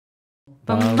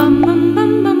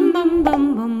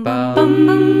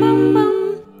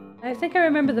I think I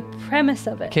remember the premise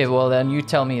of it. Okay, well then you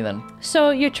tell me then. So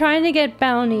you're trying to get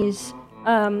bounties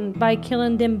by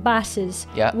killing them bosses.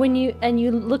 Yeah. When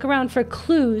you look around for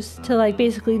clues to like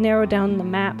basically narrow down the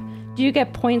map. Do you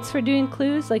get points for doing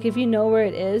clues? Like if you know where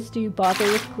it is, do you bother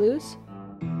with clues?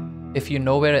 If you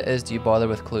know where it is, do you bother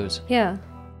with clues? Yeah.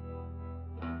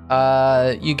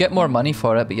 You get more money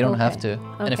for it, but you don't have to. Okay.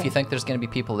 And if you think there's going to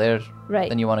be people there,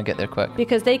 then you want to get there quick.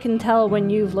 Because they can tell when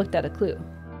you've looked at a clue.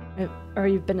 Or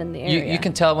you've been in the area. You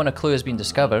can tell when a clue has been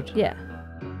discovered. Yeah.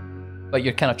 But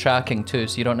you're kind of tracking too,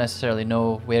 so you don't necessarily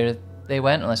know where they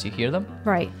went unless you hear them.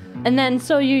 Right. And then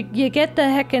so you get the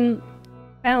heckin'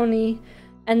 bounty,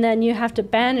 and then you have to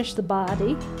banish the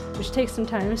body, which takes some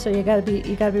time. So you gotta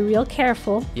be real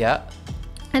careful. Yeah.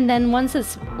 And then once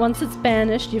it's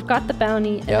banished, you've got the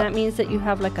bounty, and that means that you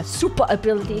have like a super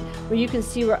ability where you can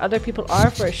see where other people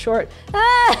are for a short.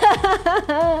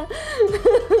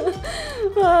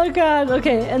 Oh god.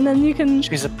 Okay, and then you can.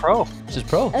 She's a pro. She's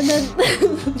pro. And then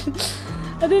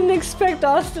I didn't expect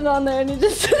Austin on there, and he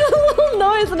just did a little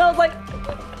noise, and I was like.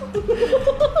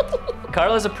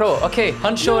 Carla's a pro. Okay,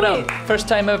 Hunt Showdown. First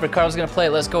time ever. Carla's gonna play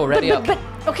it. Let's go. Ready up.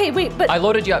 Okay, wait, but I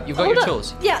loaded you up. You've got your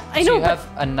tools. Yeah, I so know. You have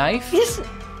a knife. Yes.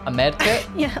 A med kit.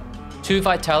 Yeah. 2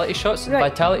 vitality shots.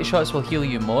 Right. Vitality shots will heal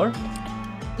you more.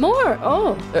 More?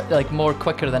 Oh. Like more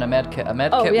quicker than a med kit. A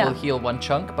med kit will heal 1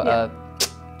 chunk, but a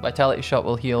vitality shot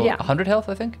will heal 100 health,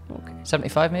 I think. Okay.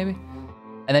 75 maybe.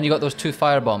 And then you got those 2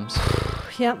 fire bombs.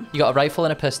 Yeah. You got a rifle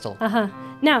and a pistol. Uh-huh.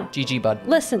 Now. GG, bud.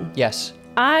 Listen. Yes.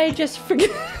 I just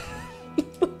forget.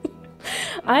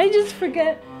 I just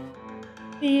forget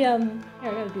the Here, I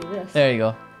gotta do this. There you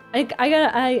go.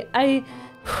 I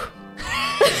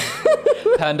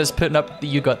Panda's putting up the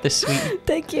you got this, sweetie.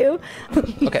 Thank you.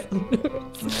 Okay.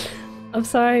 I'm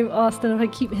sorry, Austin, if I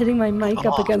keep hitting my mic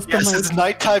up against the mic. Yes, it's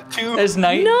nighttime too. It's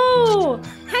night. No!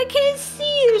 I can't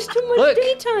see. There's too much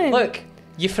daytime. Look,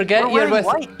 you forget you're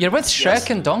with Shrek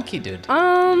and Donkey, dude.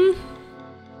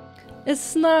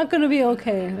 It's not gonna be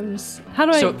okay.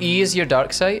 So E is your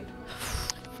dark sight.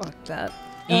 Fuck that.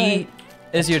 E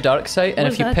is your dark sight, and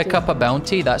if you pick do? up a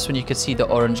bounty, that's when you could see the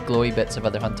orange glowy bits of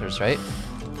other hunters, right?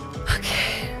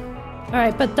 Okay.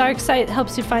 Alright, but dark sight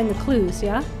helps you find the clues,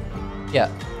 yeah? Yeah.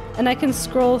 And I can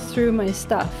scroll through my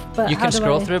stuff, but you can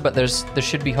scroll through, but there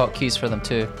should be hotkeys for them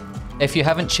too. If you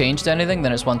haven't changed anything,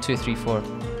 then it's 1, 2, 3, 4.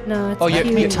 No, it's Let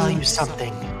me tell you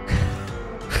something.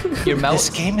 Your mouth. This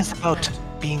game is about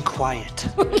being quiet.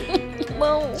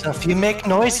 Well. So if you make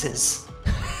noises.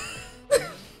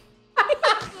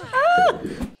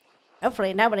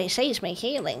 Hopefully nobody sees me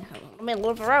healing in the middle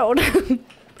of the road.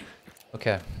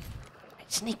 Okay.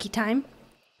 Sneaky time.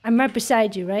 I'm right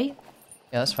beside you, right?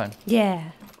 Yeah, that's fine. Yeah.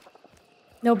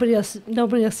 Nobody else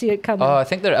see it coming. Oh, I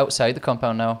think they're outside the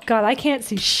compound now. God, I can't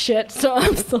see shit, so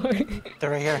I'm sorry.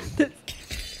 They're right here.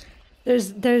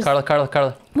 There's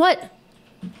Carla. What?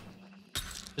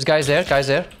 There's guys there,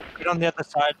 Right on the other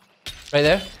side. Right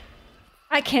there.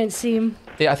 I can't see him.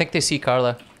 I think they see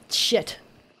Carla. Shit.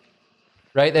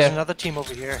 Right there. There's another team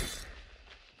over here.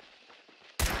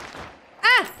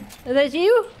 Ah! Is that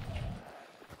you?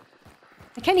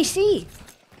 I can't see.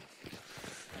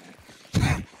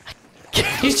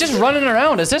 He's just running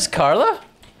around. Is this Carla?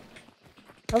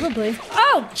 Probably.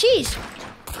 Oh, jeez.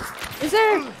 Is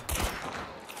there...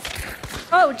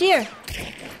 Oh, dear.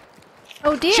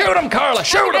 Oh, dear. Shoot him, Carla!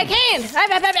 Shoot him! I can't.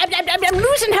 I'm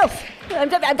losing health.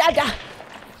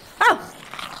 Oh.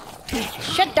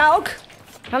 Shit, dog.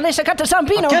 Unless I got the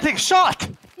Zambino. I'm getting shot!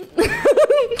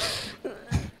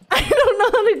 I don't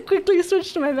know how to quickly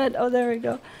switch to my med. Oh, there we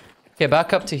go. Okay,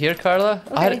 back up to here, Carla.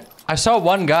 Okay. I saw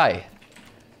one guy.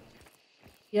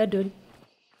 Yeah, dude.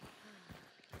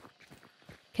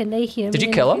 Can they hear me? Did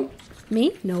you kill him?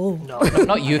 Me? No. No,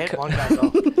 not you. I hit one guy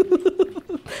though.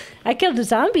 I killed a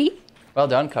zombie. Well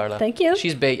done, Carla. Thank you.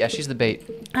 She's bait. Yeah, she's the bait.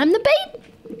 I'm the bait?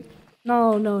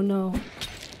 No.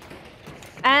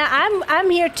 I'm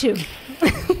here too.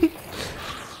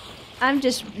 I'm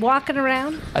just walking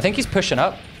around. I think he's pushing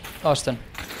up, Austin.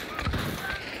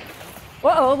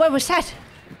 Uh-oh, what was that?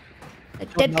 A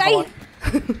dead guy?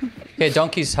 Okay,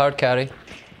 Donkey's hard carry.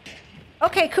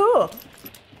 Okay, cool.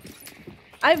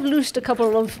 I've loosed a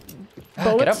couple of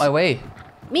bullets. Get out my way.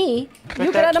 Me?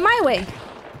 You get out of my way.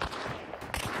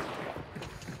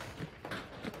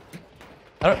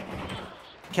 I don't...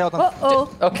 Killed him.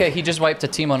 Uh-oh. Okay, he just wiped a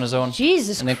team on his own.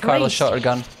 Jesus And then Christ. Carla shot her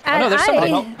gun. Oh no, there's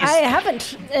somebody. I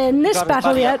haven't in this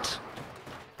battle yet.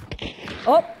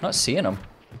 Oh. Not seeing him.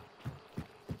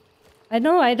 I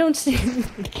know, I don't see...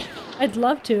 I'd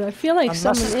love to. I feel like Unless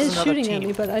someone it's is another shooting at team.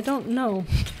 me, but I don't know.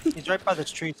 He's right by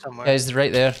this tree somewhere. Yeah, he's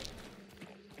right there.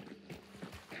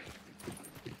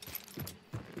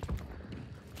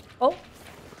 Oh,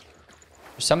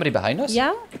 There's somebody behind us?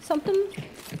 yeah, something.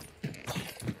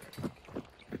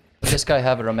 Does this guy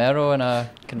have a Romero and a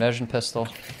conversion pistol?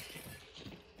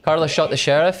 Carla shot the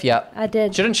sheriff? Yeah. I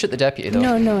did. She didn't shoot the deputy though.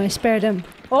 No, no, I spared him.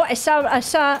 Oh, I saw,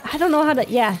 I don't know how to,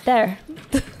 yeah, there.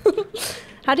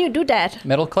 How do you do that?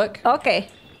 Middle click? Okay.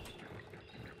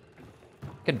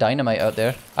 Good dynamite out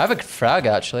there. I have a frag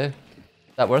actually.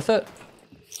 That worth it?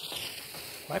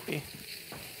 Might be.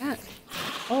 Yeah.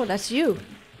 Oh, that's you.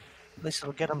 At least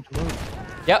it'll get him to move.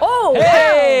 Yep. Oh,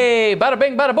 hey! Bada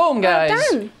bing, bada boom, guys.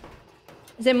 Well done.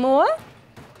 Is there more?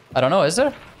 I don't know, is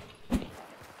there?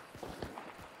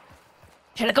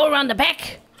 Should I go around the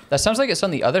back? That sounds like it's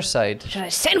on the other side. Should I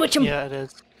sandwich him? Yeah, it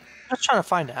is. I'm just trying to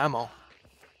find ammo.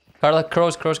 Carla,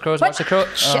 crows. What? Watch the crow.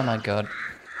 Shit. Oh my god.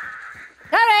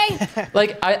 Sorry.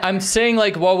 Like, I'm saying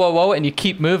like, whoa, whoa, whoa, and you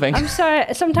keep moving. I'm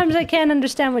sorry. Sometimes I can't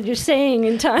understand what you're saying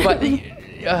in time. But,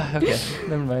 okay,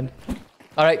 never mind.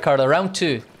 Alright, Carla, round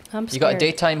 2. I'm You got a scared.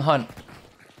 daytime hunt.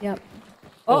 Yep.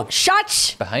 Oh,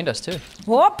 shots! Behind us too.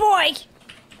 Oh boy!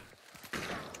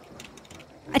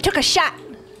 I took a shot.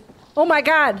 Oh my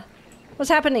god. What's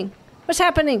happening? What's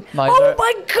happening? Miser Oh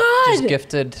my god! Just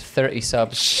gifted 30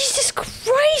 subs. Jesus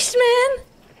Christ, man!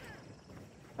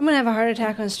 I'm gonna have a heart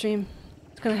attack on stream.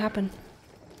 It's gonna happen.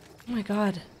 Oh my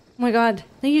god. Oh my god.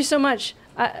 Thank you so much.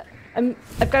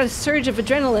 I've got a surge of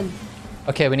adrenaline.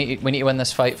 Okay, we need to win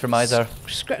this fight for Miser.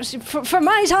 For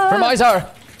Miser! For Miser!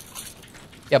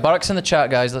 Yeah, Barrack's in the chat,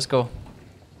 guys. Let's go.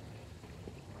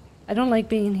 I don't like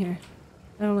being here.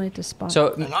 I don't like this spot.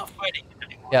 So, They're not fighting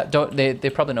anymore. yeah, they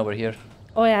probably know we're here.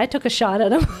 Oh yeah, I took a shot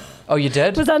at him. Oh, you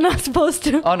did? Was I not supposed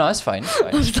to? Oh no, it's fine. It's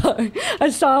I'm fine. sorry. I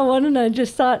saw one and I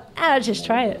just thought, I'll just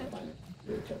try it.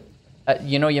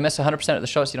 You know, you miss 100% of the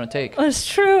shots you don't take. Oh, it's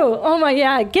true. Oh my,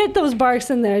 yeah, get those barks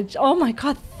in there. Oh my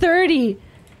god, 30.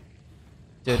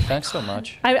 Dude, thanks so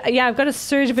much. Yeah, I've got a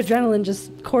surge of adrenaline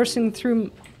just coursing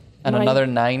through. And my... another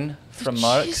 9 from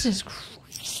Mark. Jesus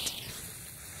Christ.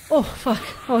 Oh fuck.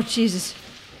 Oh Jesus.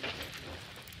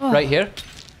 Oh. Right here.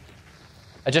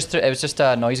 I just threw, it was just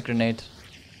a noise grenade.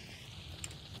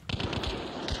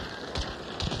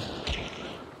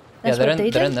 That's yeah, what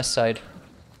they're did? in this side.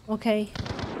 Okay.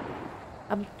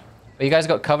 But you guys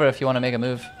got cover if you want to make a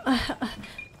move.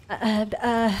 I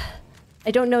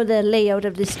don't know the layout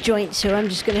of this joint, so I'm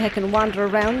just gonna heckin' wander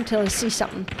around until I see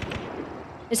something.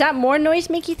 Is that more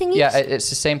noise-makey thingies? Yeah, it's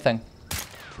the same thing.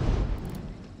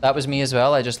 That was me as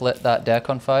well. I just lit that deck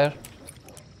on fire.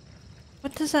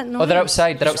 What does that noise? Oh, they're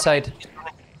outside. They're outside.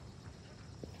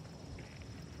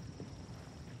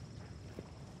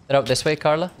 They're out this way,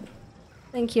 Carla.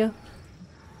 Thank you.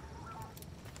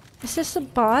 Is this the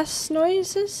boss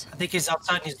noises? I think he's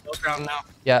outside and he's low ground now.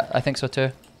 Yeah, I think so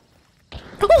too.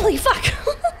 Holy fuck!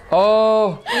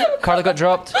 Oh, Carla got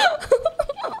dropped.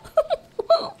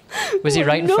 Was he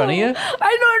right in front of you?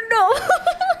 I don't know.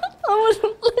 I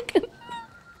wasn't looking.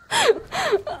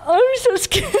 I'm so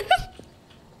scared.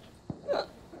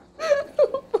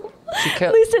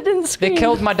 At least I didn't scream. They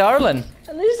killed my darling.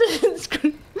 At least I didn't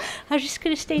scream. I'm just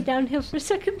gonna stay down here for a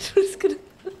second. Just gonna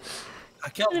I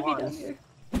killed be one. down here.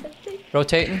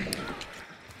 Rotating.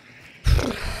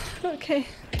 Okay.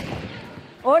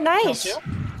 Oh, nice. Killed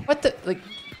What the, like,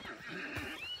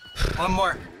 two? One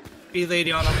more. Bee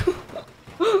lady on him.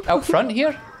 out front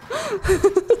here? I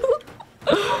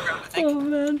think. Oh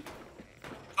man.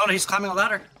 Oh, no, he's climbing a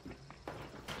ladder.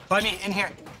 Find me in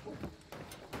here.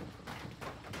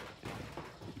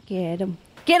 Get him.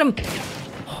 Get him.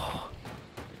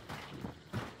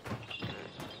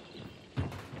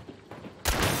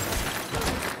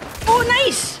 Oh,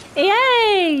 nice.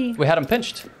 Yay. We had him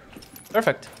pinched.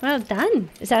 Perfect. Well done.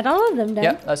 Is that all of them then?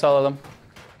 Yeah, that's all of them.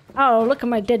 Oh, look at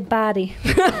my dead body.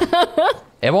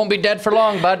 It won't be dead for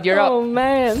long, bud. You're Oh up.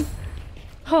 man.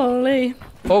 Holy.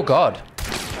 Oh god.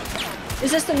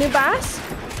 Is this the new boss?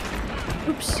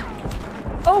 Oops.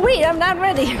 Oh wait, I'm not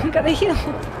ready. I'm gonna heal.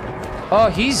 Oh,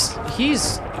 he's.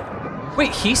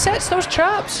 Wait, he sets those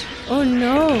traps? Oh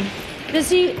no. Does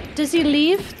he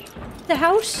leave the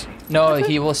house? No,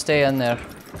 he will stay in there.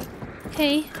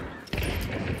 Okay.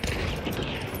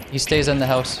 He stays in the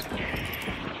house.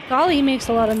 Golly, he makes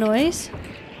a lot of noise.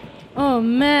 Oh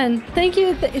man. Thank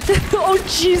you. Oh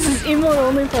Jesus, emote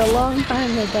only for a long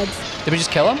time, my buds. Did we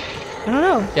just kill him? I don't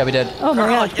know. Yeah, we did. Oh my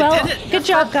Carla, god. you Well, did it. good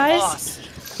job, guys.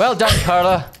 Well done,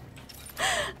 Carla.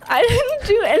 I didn't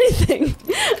do anything.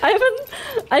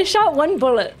 I shot one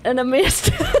bullet and I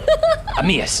missed. I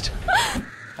missed.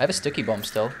 I have a sticky bomb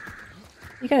still.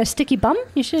 You got a sticky bum?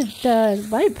 You should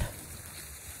wipe.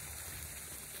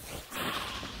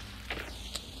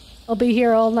 I'll be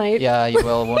here all night. Yeah, you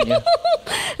will, won't you?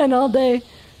 And all day.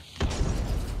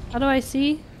 How do I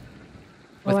see?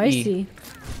 With I E. see.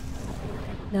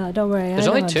 No, don't worry. There's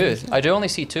only 2. I do only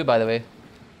see 2, by the way.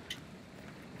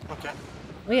 Okay.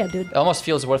 Oh yeah, dude. It almost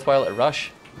feels worthwhile to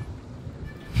rush.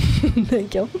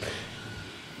 Thank you.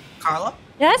 Carla?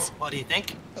 Yes? What do you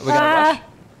think? Are we gonna rush?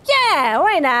 Yeah,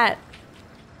 why not?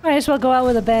 Might as well go out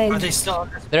with a bang. Are they still?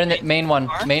 They're in the main one.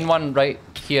 Main one right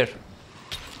here.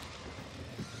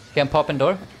 Okay, I'm popping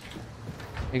door. Here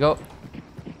you go.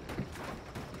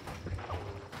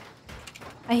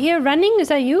 I hear running. Is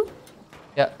that you?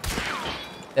 Yeah.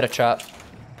 Hit a trap.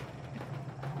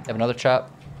 You have another trap.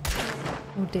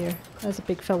 Oh dear, that's a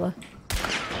big fella.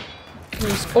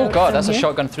 Oh god, that's a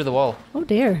shotgun through the wall. Oh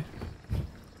dear.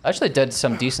 Actually did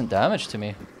some decent damage to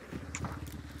me.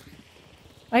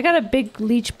 I got a big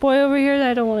leech boy over here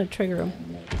that I don't want to trigger him.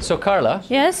 So Carla.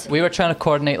 Yes? We were trying to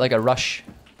coordinate like a rush.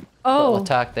 Little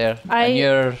attack there. And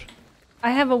you're...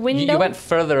 I have a window. You went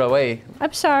further away.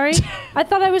 I'm sorry. I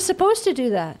thought I was supposed to do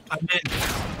that. I'm in.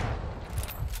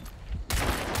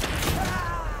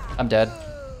 I'm dead.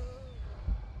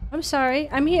 I'm sorry.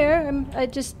 I'm here. I'm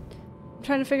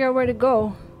trying to figure out where to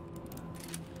go.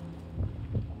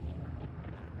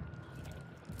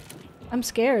 I'm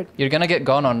scared. You're gonna get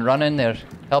gone on. Run in there.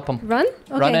 Help him. Run?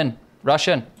 Okay. Run in. Rush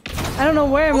in. I don't know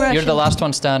where I'm rushing. You're the last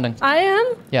one standing. I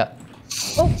am? Yeah.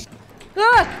 Oh.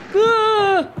 Ah!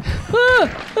 Ah! Ah!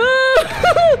 Ah!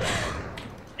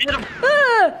 Hit him!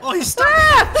 Ah! Oh, he's stuck!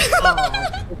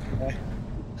 Ah!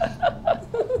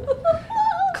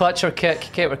 Clutch or kick.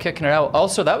 Okay, we're kicking her out.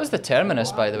 Also, that was the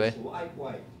terminus, by the way.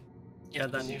 Yeah,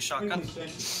 that new shotgun.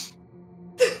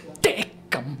 Damn.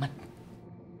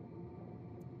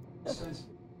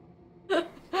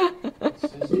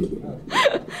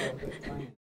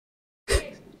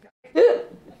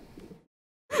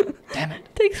 Damn it.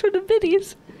 Thanks for the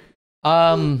biddies.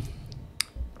 What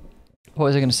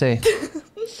was I gonna say?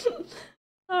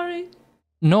 Sorry.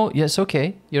 No, yeah, it's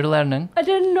okay. You're learning. I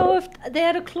didn't know if they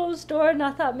had a closed door, and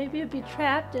I thought maybe it'd be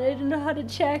trapped, and I didn't know how to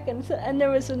check, and there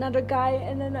was another guy,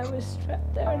 and then I was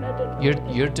trapped there, and I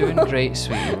didn't. You're doing great,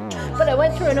 sweetie. But I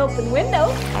went through an open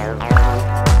window.